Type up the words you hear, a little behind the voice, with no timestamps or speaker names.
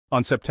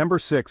On September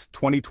 6,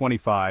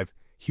 2025,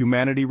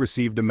 humanity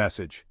received a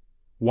message,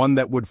 one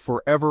that would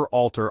forever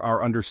alter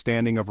our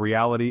understanding of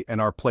reality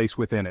and our place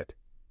within it.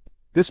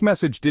 This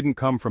message didn't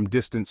come from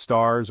distant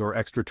stars or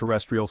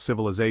extraterrestrial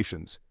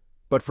civilizations,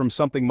 but from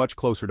something much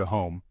closer to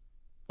home.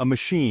 A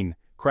machine,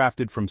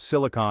 crafted from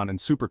silicon and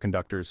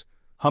superconductors,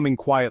 humming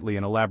quietly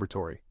in a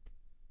laboratory.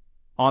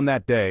 On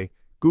that day,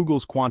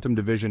 Google's quantum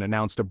division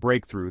announced a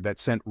breakthrough that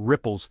sent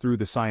ripples through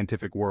the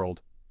scientific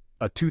world.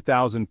 A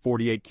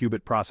 2048-qubit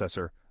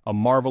processor, a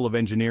marvel of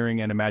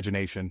engineering and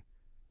imagination.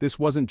 This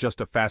wasn't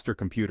just a faster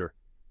computer.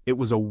 It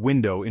was a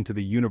window into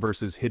the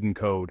universe's hidden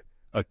code,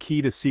 a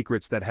key to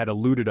secrets that had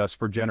eluded us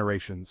for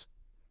generations.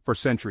 For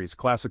centuries,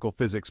 classical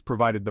physics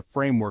provided the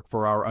framework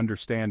for our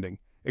understanding,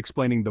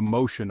 explaining the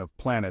motion of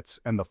planets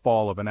and the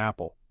fall of an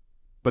apple.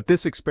 But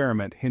this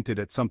experiment hinted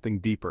at something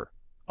deeper,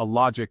 a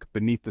logic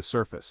beneath the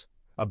surface,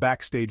 a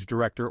backstage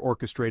director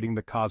orchestrating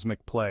the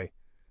cosmic play.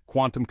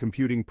 Quantum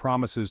computing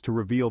promises to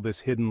reveal this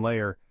hidden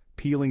layer,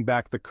 peeling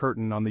back the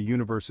curtain on the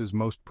universe's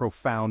most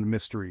profound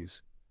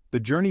mysteries. The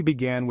journey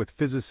began with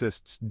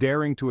physicists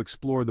daring to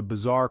explore the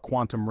bizarre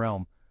quantum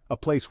realm, a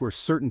place where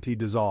certainty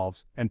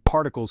dissolves and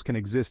particles can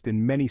exist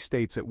in many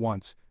states at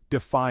once,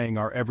 defying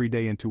our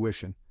everyday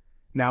intuition.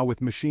 Now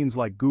with machines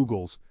like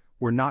Google's,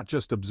 we're not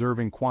just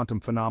observing quantum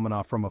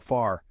phenomena from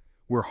afar,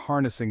 we're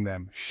harnessing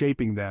them,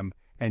 shaping them,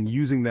 and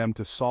using them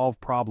to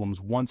solve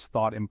problems once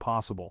thought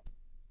impossible.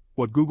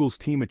 What Google's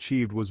team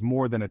achieved was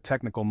more than a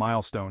technical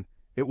milestone.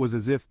 It was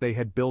as if they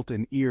had built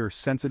an ear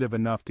sensitive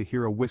enough to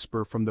hear a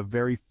whisper from the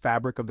very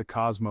fabric of the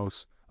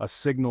cosmos, a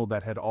signal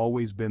that had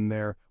always been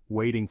there,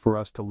 waiting for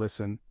us to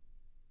listen.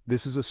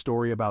 This is a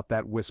story about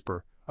that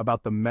whisper,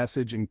 about the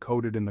message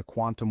encoded in the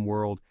quantum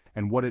world,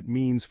 and what it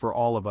means for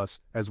all of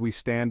us as we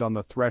stand on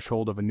the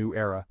threshold of a new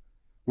era.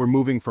 We're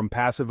moving from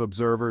passive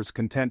observers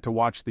content to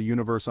watch the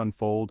universe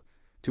unfold,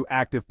 to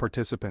active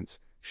participants,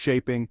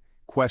 shaping,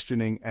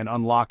 questioning, and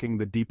unlocking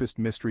the deepest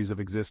mysteries of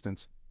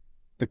existence.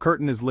 The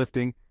curtain is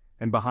lifting,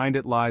 and behind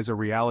it lies a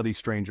reality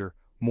stranger,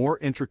 more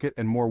intricate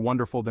and more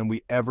wonderful than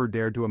we ever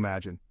dared to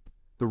imagine.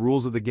 The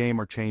rules of the game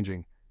are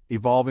changing,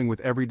 evolving with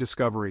every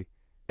discovery,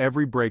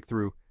 every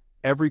breakthrough,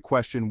 every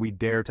question we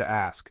dare to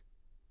ask.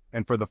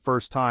 And for the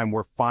first time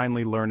we're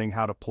finally learning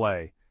how to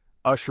play,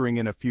 ushering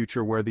in a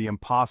future where the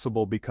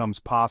impossible becomes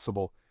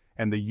possible,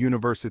 and the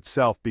universe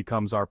itself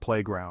becomes our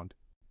playground.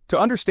 To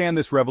understand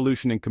this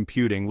revolution in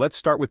computing, let's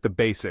start with the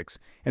basics,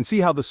 and see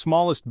how the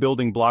smallest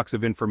building blocks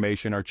of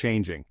information are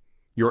changing.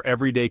 Your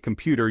everyday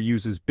computer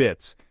uses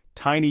bits,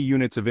 tiny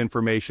units of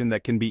information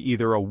that can be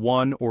either a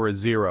 1 or a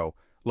 0,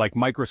 like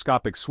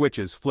microscopic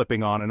switches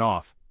flipping on and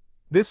off.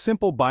 This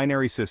simple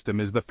binary system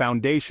is the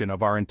foundation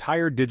of our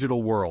entire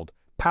digital world,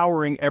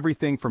 powering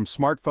everything from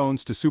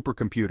smartphones to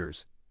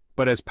supercomputers.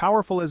 But as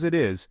powerful as it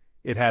is,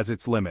 it has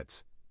its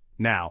limits.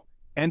 Now,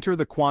 enter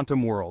the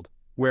quantum world,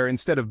 where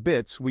instead of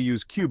bits we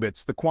use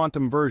qubits, the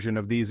quantum version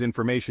of these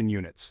information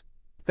units.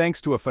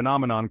 Thanks to a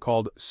phenomenon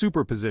called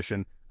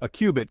superposition, a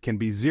qubit can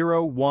be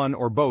 0, 1,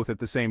 or both at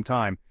the same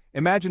time.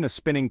 Imagine a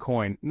spinning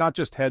coin, not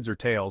just heads or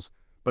tails,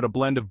 but a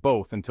blend of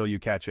both until you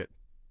catch it.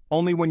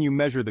 Only when you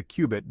measure the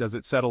qubit does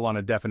it settle on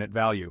a definite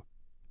value.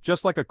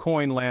 Just like a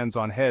coin lands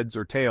on heads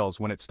or tails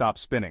when it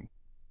stops spinning.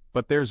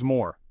 But there's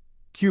more.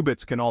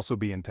 Qubits can also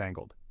be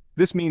entangled.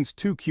 This means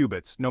two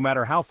qubits, no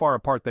matter how far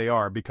apart they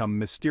are, become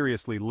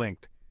mysteriously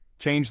linked.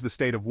 Change the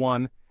state of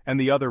one, and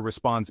the other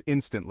responds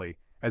instantly,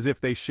 as if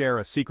they share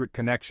a secret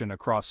connection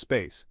across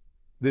space.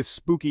 This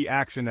spooky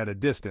action at a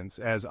distance,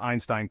 as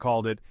Einstein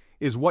called it,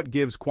 is what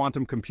gives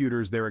quantum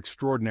computers their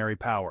extraordinary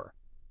power.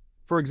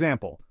 For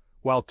example,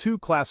 while two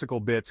classical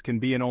bits can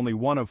be in only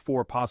one of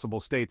 4 possible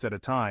states at a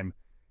time,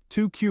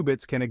 2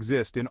 qubits can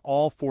exist in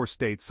all 4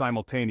 states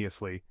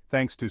simultaneously,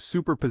 thanks to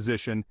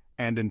superposition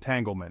and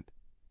entanglement.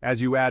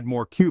 As you add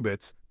more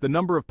qubits, the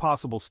number of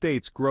possible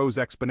states grows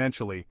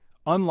exponentially,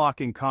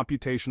 unlocking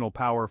computational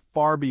power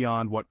far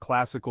beyond what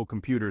classical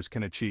computers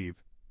can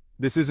achieve.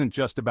 This isn't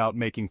just about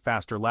making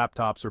faster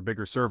laptops or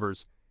bigger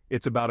servers,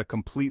 it's about a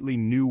completely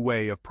new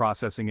way of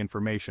processing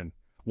information,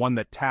 one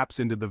that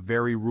taps into the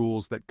very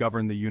rules that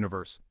govern the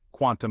universe,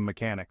 quantum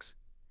mechanics.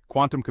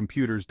 Quantum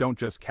computers don't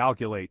just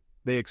calculate,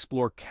 they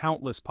explore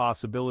countless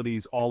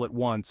possibilities all at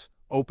once,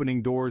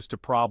 opening doors to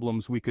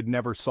problems we could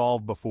never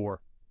solve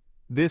before.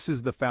 This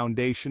is the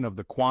foundation of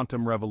the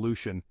quantum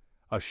revolution,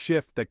 a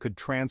shift that could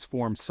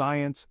transform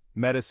science,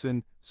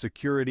 medicine,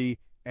 security,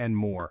 and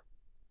more.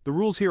 The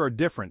rules here are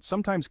different,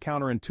 sometimes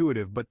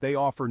counterintuitive, but they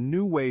offer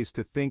new ways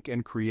to think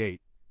and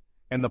create.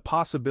 And the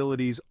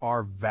possibilities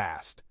are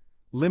vast,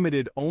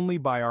 limited only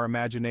by our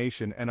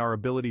imagination and our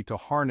ability to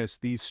harness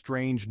these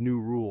strange new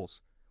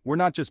rules. We're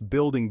not just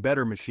building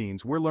better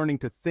machines, we're learning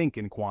to think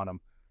in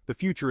quantum. The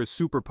future is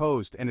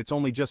superposed, and it's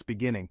only just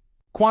beginning.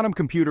 Quantum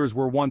computers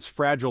were once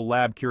fragile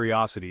lab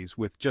curiosities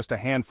with just a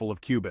handful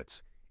of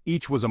qubits.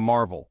 Each was a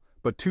marvel,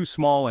 but too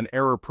small and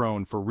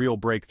error-prone for real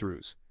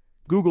breakthroughs.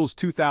 Google's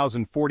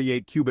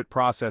 2048-qubit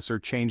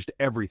processor changed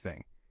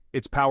everything.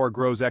 Its power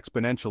grows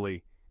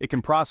exponentially. It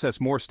can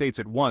process more states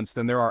at once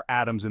than there are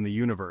atoms in the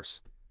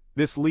universe.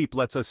 This leap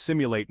lets us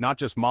simulate not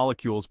just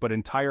molecules but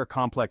entire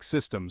complex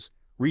systems,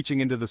 reaching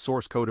into the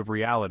source code of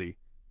reality.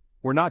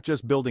 We're not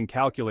just building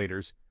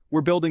calculators,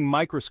 we're building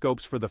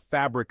microscopes for the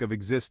fabric of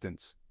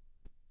existence.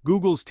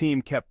 Google's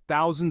team kept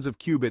thousands of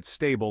qubits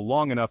stable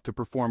long enough to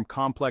perform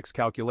complex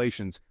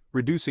calculations,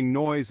 reducing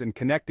noise and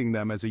connecting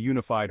them as a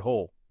unified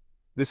whole.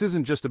 This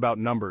isn't just about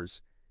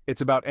numbers,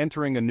 it's about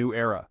entering a new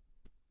era.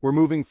 We're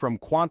moving from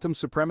quantum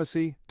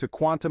supremacy to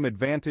quantum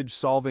advantage,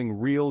 solving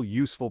real,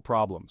 useful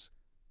problems.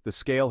 The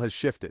scale has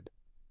shifted.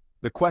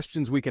 The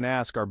questions we can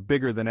ask are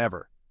bigger than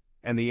ever,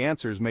 and the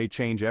answers may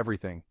change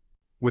everything.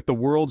 With the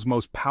world's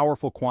most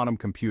powerful quantum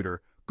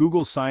computer,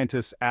 Google's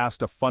scientists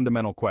asked a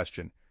fundamental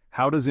question: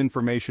 how does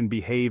information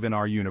behave in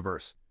our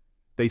universe?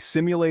 They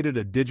simulated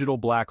a digital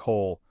black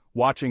hole,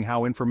 watching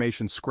how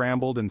information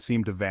scrambled and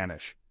seemed to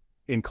vanish.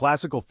 In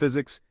classical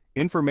physics,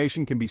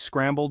 information can be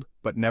scrambled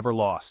but never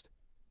lost.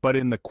 But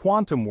in the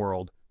quantum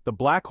world, the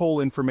black hole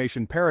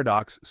information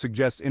paradox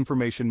suggests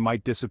information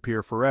might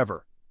disappear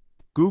forever.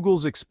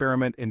 Google's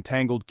experiment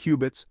entangled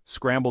qubits,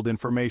 scrambled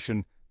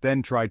information,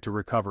 then tried to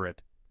recover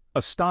it.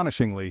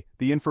 Astonishingly,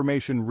 the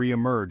information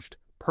re-emerged,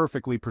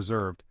 perfectly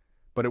preserved.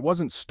 But it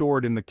wasn't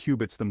stored in the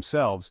qubits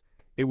themselves,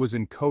 it was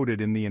encoded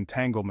in the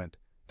entanglement,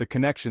 the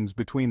connections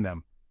between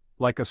them.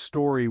 Like a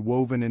story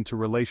woven into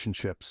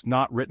relationships,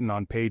 not written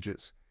on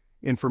pages.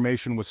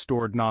 Information was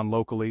stored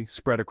non-locally,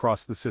 spread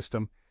across the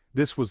system.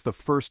 This was the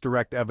first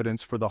direct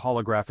evidence for the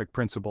holographic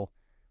principle.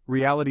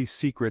 Reality's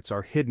secrets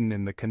are hidden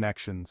in the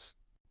connections.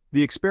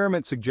 The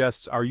experiment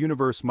suggests our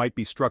universe might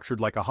be structured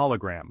like a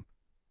hologram.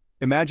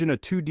 Imagine a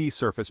 2D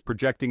surface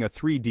projecting a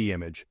 3D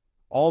image.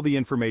 All the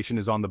information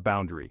is on the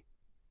boundary.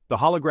 The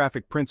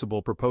holographic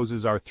principle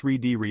proposes our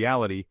 3D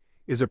reality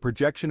is a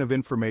projection of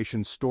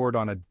information stored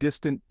on a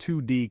distant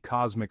 2D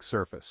cosmic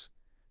surface.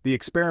 The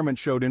experiment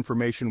showed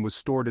information was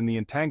stored in the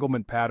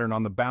entanglement pattern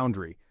on the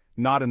boundary,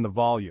 not in the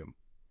volume.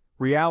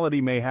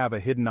 Reality may have a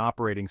hidden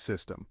operating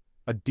system,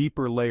 a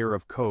deeper layer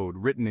of code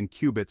written in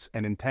qubits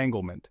and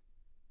entanglement.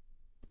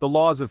 The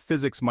laws of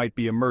physics might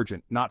be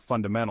emergent, not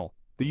fundamental.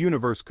 The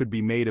universe could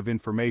be made of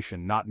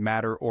information, not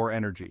matter or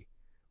energy.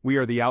 We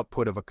are the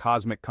output of a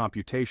cosmic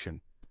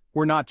computation.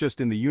 We're not just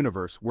in the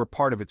universe, we're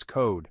part of its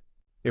code.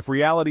 If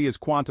reality is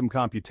quantum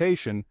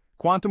computation,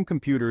 quantum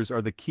computers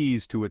are the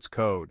keys to its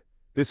code.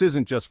 This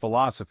isn't just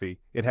philosophy,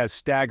 it has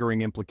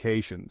staggering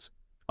implications.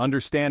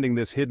 Understanding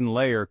this hidden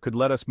layer could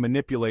let us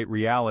manipulate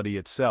reality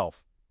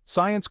itself.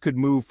 Science could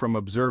move from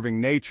observing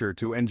nature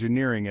to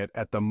engineering it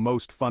at the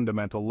most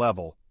fundamental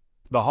level.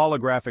 The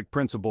holographic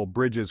principle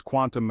bridges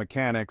quantum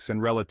mechanics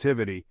and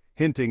relativity,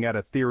 hinting at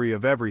a theory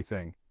of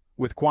everything.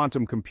 With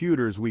quantum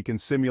computers, we can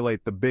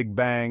simulate the Big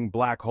Bang,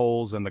 black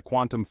holes, and the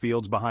quantum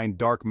fields behind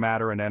dark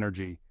matter and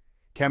energy.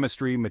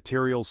 Chemistry,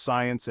 materials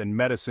science, and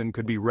medicine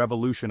could be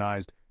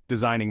revolutionized,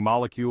 designing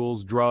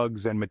molecules,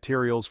 drugs, and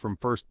materials from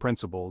first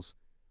principles.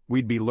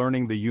 We'd be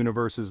learning the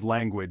universe's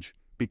language,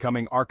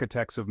 becoming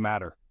architects of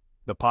matter.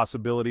 The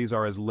possibilities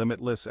are as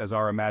limitless as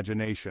our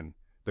imagination.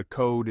 The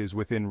code is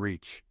within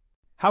reach.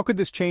 How could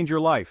this change your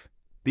life?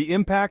 The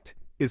impact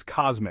is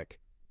cosmic.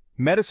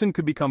 Medicine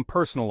could become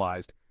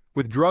personalized,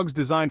 with drugs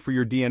designed for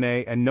your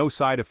DNA and no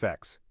side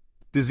effects.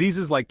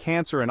 Diseases like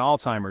cancer and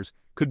Alzheimer's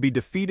could be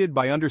defeated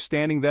by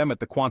understanding them at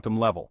the quantum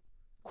level.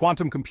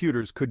 Quantum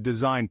computers could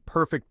design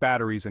perfect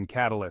batteries and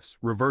catalysts,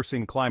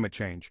 reversing climate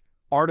change.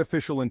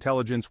 Artificial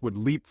intelligence would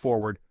leap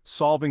forward,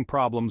 solving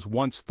problems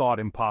once thought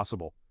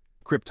impossible.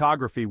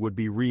 Cryptography would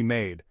be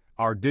remade,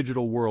 our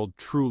digital world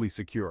truly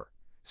secure.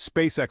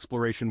 Space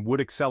exploration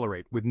would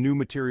accelerate with new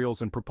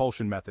materials and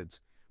propulsion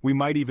methods. We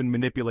might even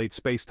manipulate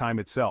space-time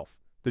itself.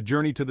 The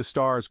journey to the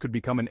stars could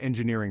become an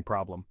engineering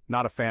problem,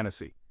 not a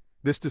fantasy.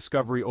 This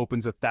discovery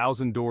opens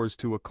 1,000 doors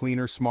to a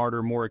cleaner,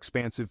 smarter, more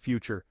expansive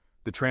future.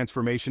 The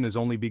transformation has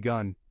only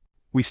begun.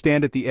 We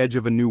stand at the edge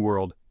of a new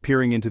world,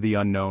 peering into the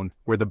unknown,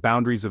 where the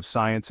boundaries of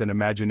science and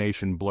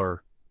imagination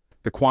blur.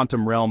 The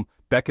quantum realm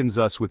beckons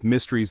us with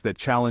mysteries that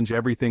challenge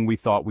everything we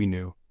thought we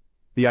knew.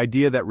 The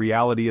idea that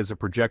reality is a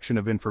projection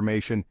of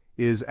information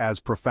is as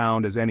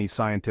profound as any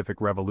scientific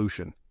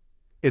revolution.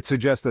 It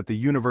suggests that the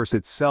universe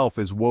itself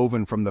is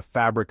woven from the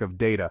fabric of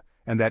data,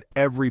 and that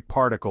every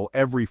particle,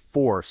 every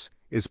force,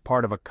 is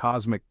part of a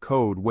cosmic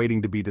code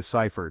waiting to be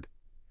deciphered.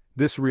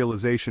 This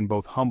realization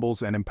both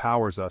humbles and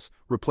empowers us,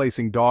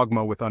 replacing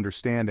dogma with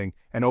understanding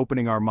and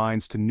opening our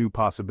minds to new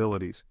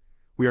possibilities.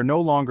 We are no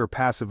longer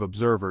passive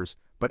observers,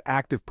 but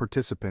active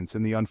participants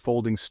in the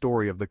unfolding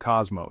story of the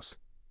cosmos.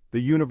 The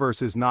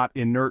universe is not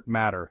inert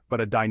matter,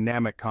 but a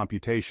dynamic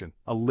computation,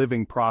 a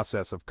living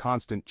process of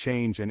constant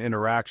change and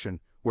interaction,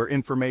 where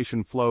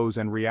information flows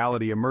and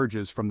reality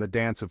emerges from the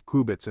dance of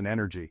qubits and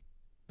energy.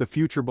 The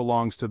future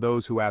belongs to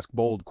those who ask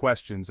bold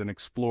questions and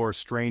explore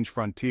strange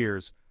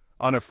frontiers,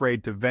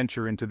 unafraid to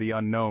venture into the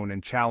unknown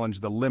and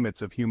challenge the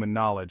limits of human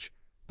knowledge.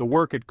 The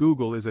work at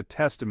Google is a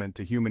testament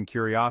to human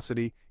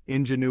curiosity,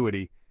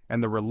 ingenuity,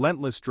 and the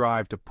relentless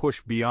drive to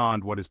push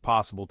beyond what is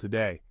possible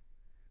today.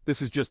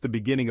 This is just the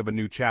beginning of a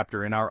new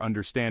chapter in our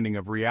understanding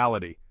of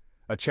reality,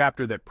 a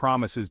chapter that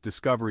promises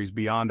discoveries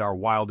beyond our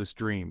wildest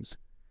dreams.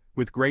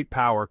 With great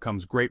power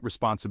comes great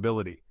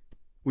responsibility.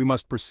 We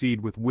must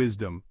proceed with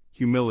wisdom,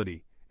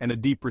 humility, and a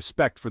deep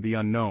respect for the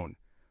unknown,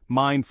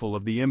 mindful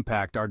of the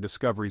impact our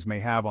discoveries may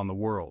have on the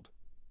world.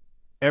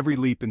 Every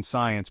leap in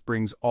science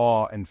brings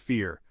awe and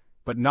fear,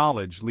 but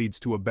knowledge leads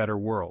to a better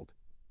world.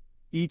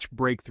 Each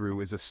breakthrough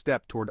is a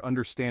step toward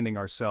understanding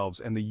ourselves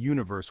and the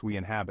universe we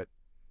inhabit.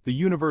 The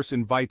universe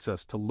invites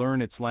us to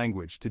learn its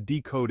language, to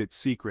decode its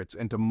secrets,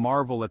 and to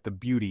marvel at the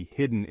beauty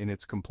hidden in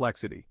its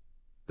complexity.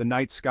 The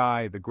night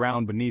sky, the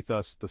ground beneath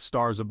us, the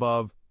stars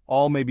above,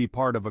 all may be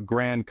part of a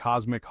grand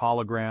cosmic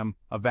hologram,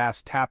 a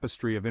vast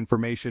tapestry of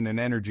information and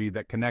energy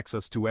that connects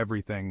us to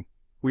everything.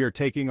 We are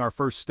taking our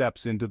first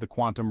steps into the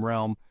quantum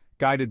realm,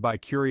 guided by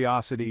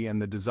curiosity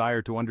and the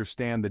desire to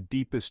understand the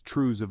deepest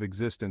truths of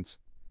existence.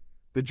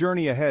 The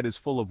journey ahead is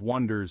full of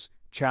wonders,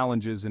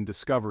 challenges, and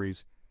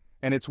discoveries,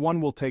 and it's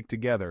one we'll take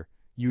together,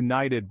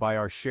 united by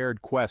our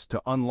shared quest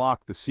to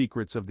unlock the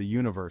secrets of the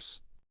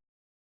universe.